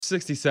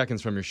60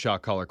 seconds from your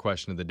shot caller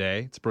question of the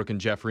day. It's Brooke and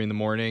Jeffrey in the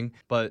morning,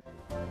 but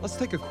let's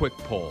take a quick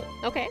poll.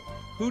 Okay.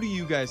 Who do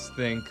you guys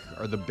think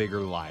are the bigger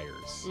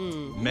liars?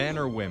 Men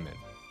or women?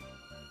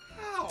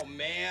 Oh,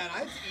 man.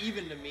 It's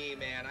even to me,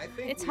 man. I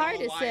think It's we hard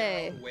all to lie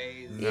say. our own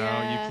ways. No,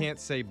 Yeah. you can't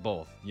say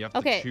both. You have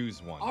Okay. to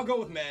choose one. I'll go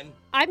with men.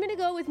 I'm going to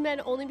go with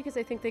men only because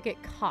I think they get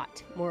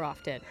caught more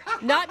often.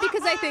 Not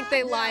because I think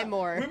they lie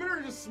more. Women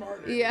are just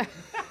smarter. Yeah.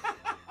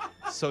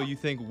 So you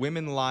think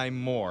women lie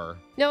more?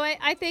 No,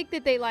 I think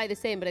that they lie the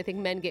same, but I think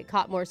men get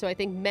caught more, so I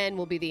think men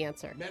will be the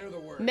answer. Men are the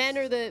worst. Men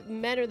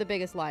are the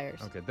biggest liars.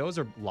 Okay, those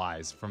are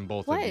lies from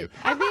both What? of you.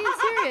 I'm being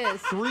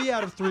serious. 3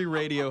 out of 3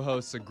 radio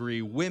hosts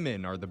agree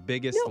women are the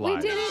biggest No, we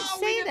liars. didn't No,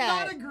 we say did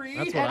that. not agree.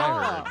 That's at what I all.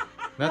 heard.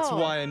 That's No.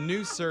 why a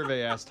new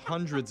survey asked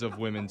hundreds of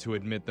women to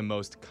admit the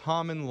most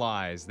common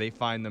lies they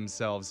find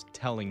themselves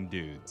telling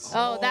dudes.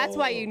 Oh, that's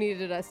why you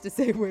needed us to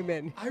say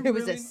women. It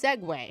was a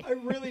segue. I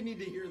really need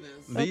to hear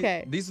this.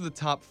 Okay. These are the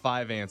top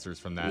 5 answers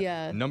from that.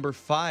 Yeah. Number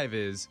 5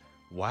 is,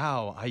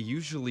 wow, I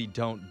usually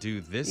don't do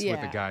this with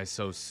Yeah. a guy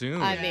so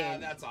soon. I Yeah,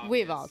 mean, that's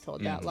we've obvious. all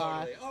told that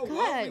lie. Totally. Oh,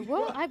 God,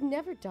 well, well, I've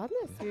never done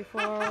this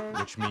before.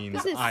 Which means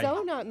This is I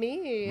so not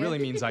me. really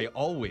means I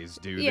always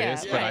do Yeah,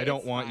 this, but I right, don't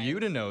it's want fine. you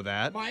to know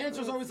that. My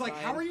answer's always like,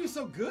 how are you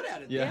so good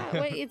at it? Yeah.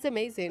 Yeah, wait, it's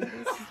amazing. It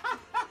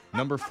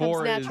Number comes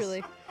 4 is,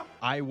 naturally.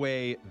 I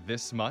weigh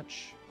this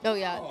much. Oh,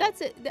 yeah, Oh.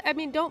 that's it. I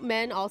mean, don't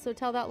men also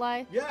tell that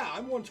lie? Yeah,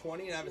 I'm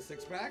 120 and I have a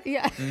six-pack.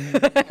 Yeah. What's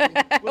the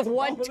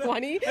problem with that?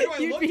 120? How do I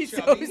You'd look be so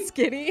chubby?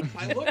 skinny.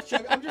 I look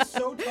chubby. I'm just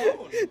so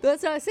toned.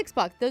 That's not a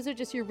six-pack. Those are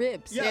just your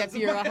ribs Yeah, if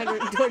you're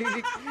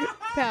 120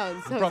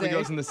 pounds, It probably Jose.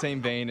 goes in the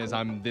same vein as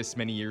I'm this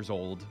many years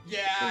old.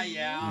 Yeah.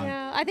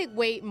 Yeah, I think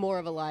weight more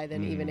of a lie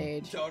than even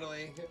age.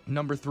 Totally.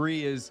 Number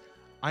 3 is,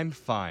 I'm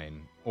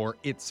fine, or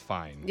it's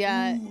fine.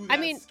 Yeah, Ooh, I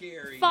that's mean,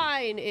 scary.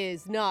 fine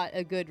is not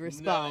a good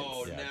response.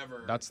 No, Yeah,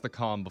 never. That's the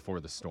calm before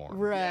the storm.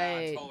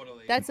 Right. Yeah,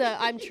 totally. That's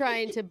I'm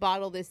trying to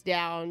bottle this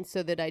down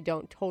so that I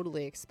don't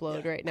totally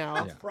explode right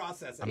now. Yeah.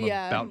 Process it. I'm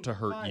Yeah. about to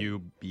hurt Fine. you,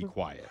 be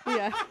quiet.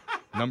 Yeah.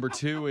 Number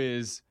 2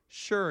 is,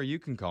 sure, you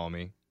can call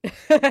me.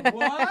 What?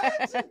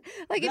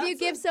 Like if you That's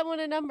give someone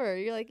a number,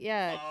 you're like,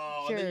 yeah,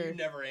 Oh, sure. then you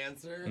never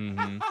answer.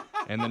 hmm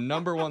And the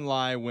number 1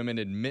 lie women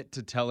admit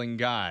to telling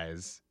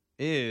guys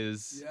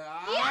is,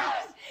 Yeah.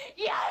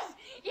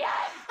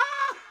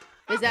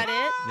 Is that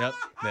it? yep,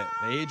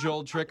 the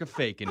age-old trick of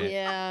faking it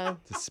Yeah.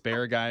 to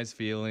spare guys'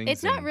 feelings.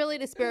 It's not and- really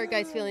to spare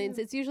guys' feelings.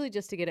 It's usually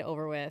just to get it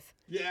over with.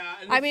 Yeah.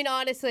 and I it's- mean,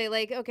 honestly,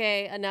 like,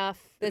 okay, enough.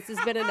 This has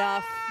been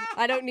enough.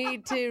 I don't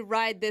need to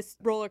ride this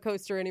roller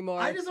coaster anymore.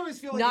 I just always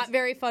feel like Not it's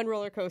very fun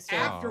roller coaster.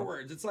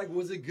 afterwards. It's like,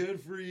 was it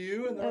good for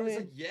you? And they're I always mean,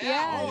 like, yeah,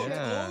 yeah. oh,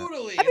 Yeah.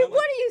 totally. I And mean, I'm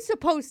what are you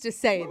supposed to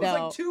say, It was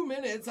though? like 2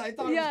 minutes. I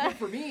thought Yeah. it was good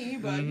for me,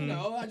 but you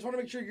know, I just want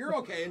to make sure you're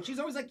okay. And she's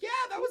always like, "Yeah,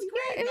 that was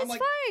great." It And I'm was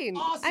like, fine.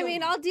 Awesome. I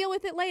mean, I'll deal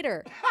with it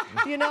later.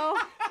 You know?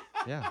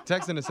 Yeah.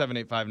 Text into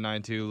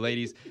 78592.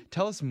 Ladies,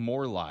 tell us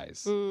more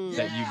lies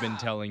that you've been Yeah.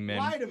 telling men.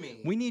 Lie to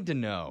me. We need to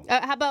know.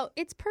 How about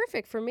it's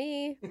perfect for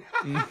me?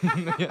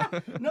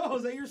 No,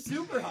 Jose, you're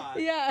super hot.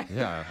 Yeah.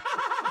 Yeah.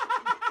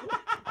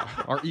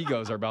 Our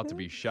egos are about to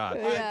be shot.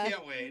 Yeah. I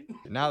can't wait.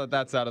 Now that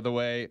that's out of the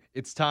way,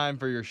 it's time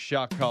for your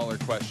shock collar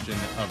question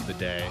of the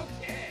day.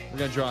 Okay. We're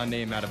going to draw a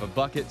name out of a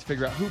bucket to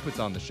figure out who puts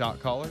on the shock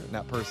collar, and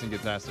that person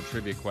gets asked a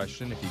trivia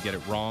question. If you get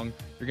it wrong,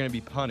 you're going to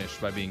be punished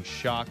by being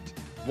shocked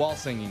while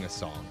singing a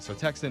song. So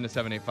text into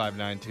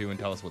 78592 and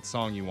tell us what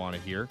song you want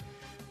to hear.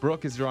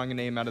 Brooke is drawing a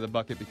name out of the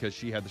bucket because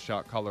she had the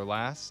shock collar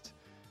last.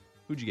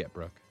 Who'd you get,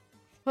 Brooke?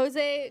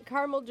 Jose,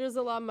 caramel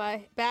drizzle on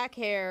my back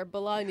hair,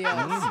 Bolaños.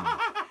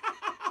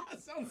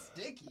 That sounds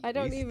sticky. I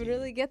don't even Tasty.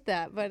 really get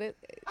that, but it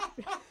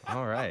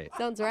All right.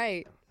 sounds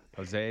right.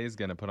 Jose is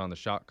going to put on the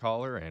shock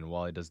collar, and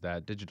while he does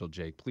that, Digital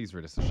Jake, please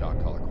read us the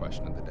shock collar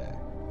question of the day.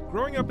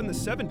 Growing up in the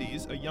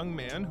 70s, a young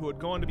man who had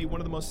gone on to be one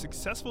of the most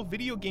successful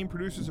video game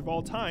producers of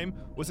all time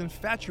was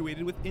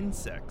infatuated with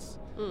insects.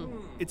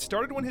 It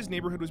started when his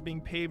neighborhood was being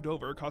paved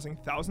over, causing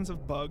thousands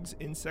of bugs,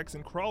 insects,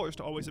 and crawlers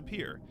to always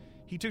appear.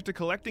 He took to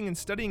collecting and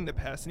studying the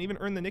pests and even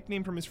earned the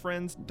nickname from his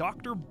friends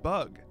Dr.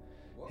 Bug.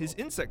 His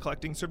insect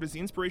collecting served as the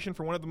inspiration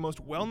for one of the most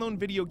well-known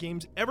video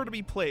games ever to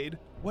be played.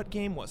 What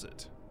game was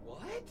it?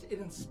 What? It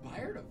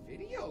inspired a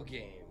video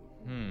game.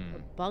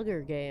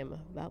 Bugger game.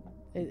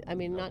 I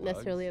mean, not bugs.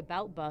 necessarily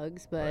about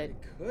bugs, but. It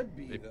could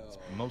be, It's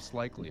though. most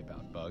likely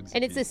about bugs.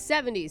 And if it's the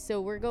 70s,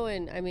 so we're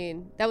going. I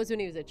mean, that was when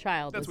he was a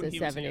child. That's was when the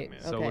he was a 70s. young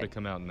man. So it would have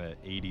come out in the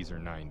 80s or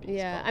 90s.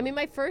 Yeah, I probably. mean,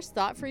 my first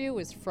thought for you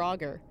was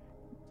Frogger,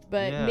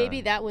 but Yeah.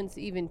 maybe that one's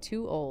even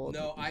too old.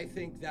 No, I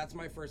think that's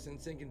my first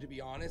instinct, and to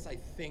be honest, I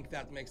think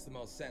that makes the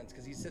most sense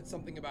because he said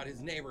something about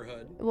his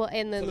neighborhood. Well,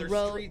 and then So the there's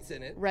road, streets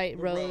in it. right?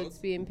 the Roads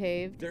being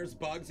paved. There's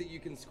bugs that you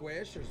can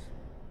squish,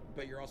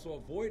 but you're also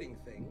avoiding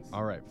things.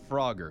 All right,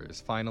 Frogger's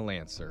final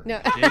answer.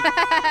 No. Jake?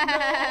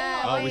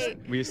 Oh,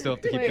 Wait. we still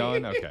have to keep Wait.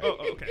 going? Okay. Oh,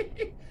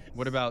 okay.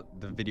 What about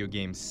the video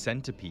game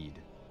Centipede?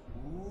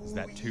 Is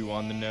that 2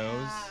 on the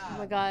nose? Oh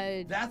my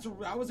God.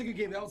 That was a good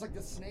game. That was like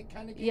the snake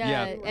kind of game.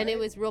 Yeah, right? and it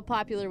was real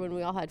popular when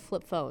we all had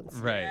flip phones.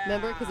 Right.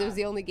 Remember? Because it was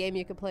the only game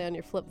you could play on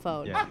your flip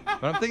phone. Yeah.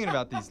 But I'm thinking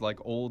about these like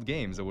old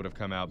games that would have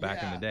come out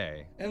back in the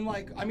day. And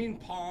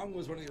Pong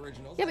was one of the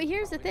originals. Yeah, but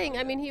here's the thing.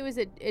 I mean, he was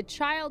a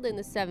child in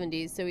the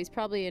 70s, so he's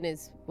probably in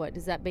his, what,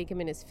 does that make him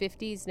in his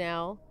 50s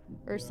now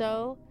or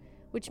so?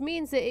 Which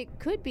means that it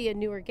could be a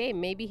newer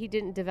game. Maybe he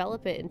didn't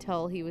develop it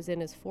until he was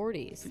in his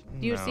 40s.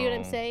 Do you see what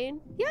I'm No.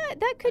 saying? Yeah,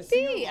 that could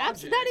see your be.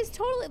 logic. That is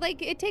totally,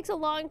 like, it takes a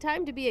long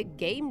time to be a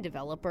game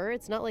developer.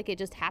 It's not like it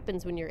just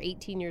happens when you're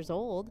 18 years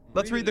old.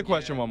 Let's read the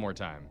question one more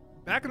time.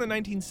 Back in the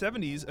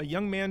 1970s, a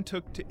young man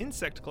took to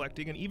insect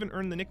collecting and even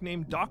earned the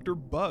nickname Dr.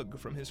 Bug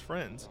from his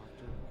friends.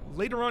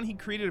 Later on, he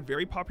created a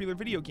very popular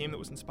video game that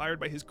was inspired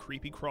by his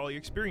creepy crawly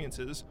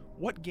experiences.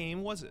 What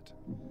game was it?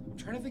 I'm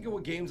trying to think of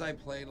what games I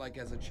played like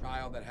as a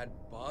child that had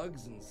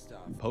bugs and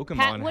stuff.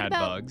 Pokemon what had about-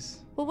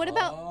 bugs. But what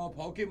about, Oh,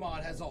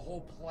 Pokemon has a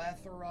whole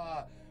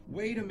plethora.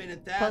 Wait a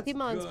minute, that's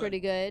Pokemon's pretty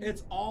good.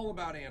 It's all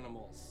about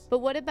animals. but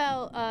what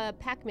about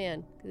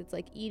Pac-Man? 'Cause it's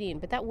like eating.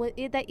 But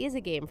that is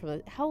a game from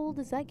the, how old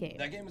is that game?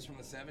 That game is from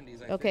the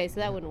 70s, I Okay, think.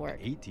 so that wouldn't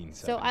work. 1870s.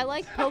 So I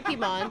like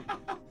Pokemon.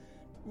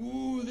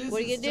 Ooh, this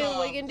What are you is gonna do? tough.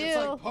 What are you gonna It's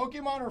do? like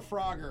Pokemon or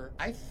Frogger.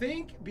 I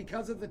think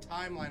because of the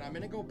timeline, I'm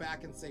gonna go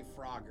back and say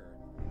Frogger.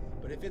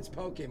 But if it's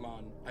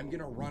Pokemon, I'm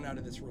gonna run out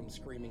of this room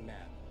screaming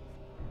mad.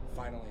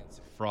 Final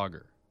answer.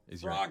 Frogger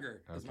is your Frogger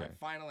is my Okay.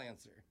 final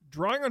answer.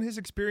 Drawing on his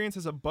experience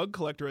as a bug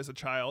collector as a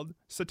child,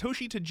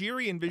 Satoshi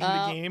Tajiri envisioned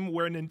a game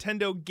where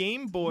Nintendo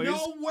Game Boys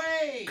No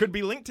way! could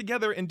be linked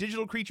together and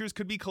digital creatures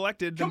could be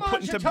collected Come and on,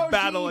 put into Satoshi!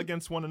 battle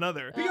against one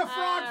another. Be a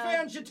frog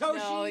fan, Satoshi!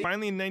 no.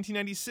 Finally, in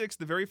 1996,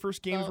 the very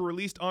first games were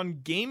released on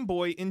Game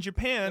Boy in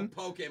Japan.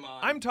 Pokemon.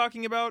 I'm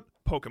talking about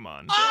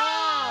Pokemon.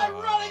 Ah! I'm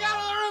running out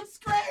of the room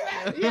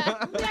screaming!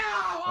 Yeah. No!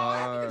 Oh, I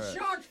had to Alright.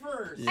 get shocked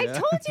first! I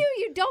told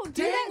you don't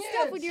do Dang that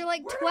stuff it! when you're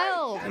like Where did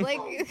 12. I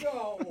Like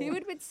go? you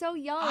would have been so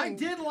young. I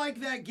did like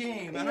that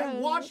game, and I Yeah.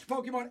 watched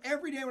Pokemon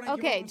every day when I came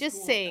Okay, home from just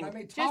school, sing. and I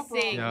made Just top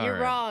sing. Yeah, You're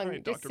alright. wrong.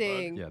 Alright, Just Dr. Bug.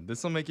 sing. Yeah,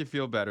 this will make you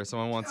feel better.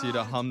 Someone wants you to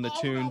God, hum the it's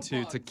all tune about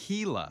to bugs.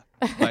 Tequila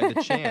by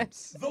the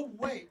Champs.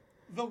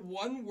 The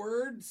one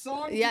word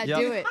song? Yeah, Yep.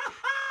 do it.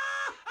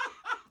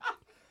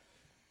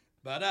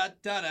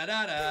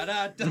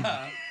 Ba-da-da-da-da-da-da.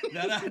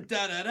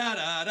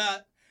 Da-da-da-da-da-da-da.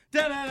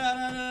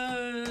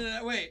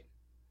 Da-da-da-da-da-da-da. Wait.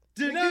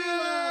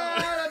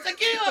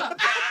 Tequila!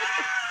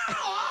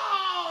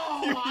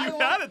 You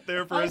had it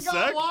there for I a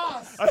got sec.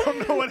 lost. I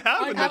don't know what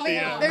happened I at got the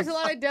lost. end. There's a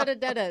lot of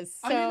da-da-da-das. So.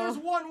 I mean, there's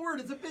one word.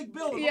 It's a big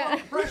bill. There's a lot Yeah.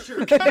 of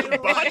pressure.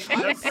 Botched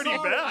I'm that pretty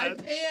sorry. I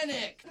bad.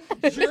 panicked.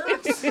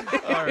 Jerks.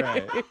 All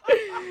right.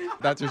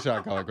 That's your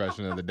shot caller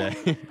question of the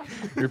day.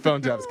 Your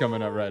phone tap's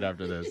coming up right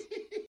after this.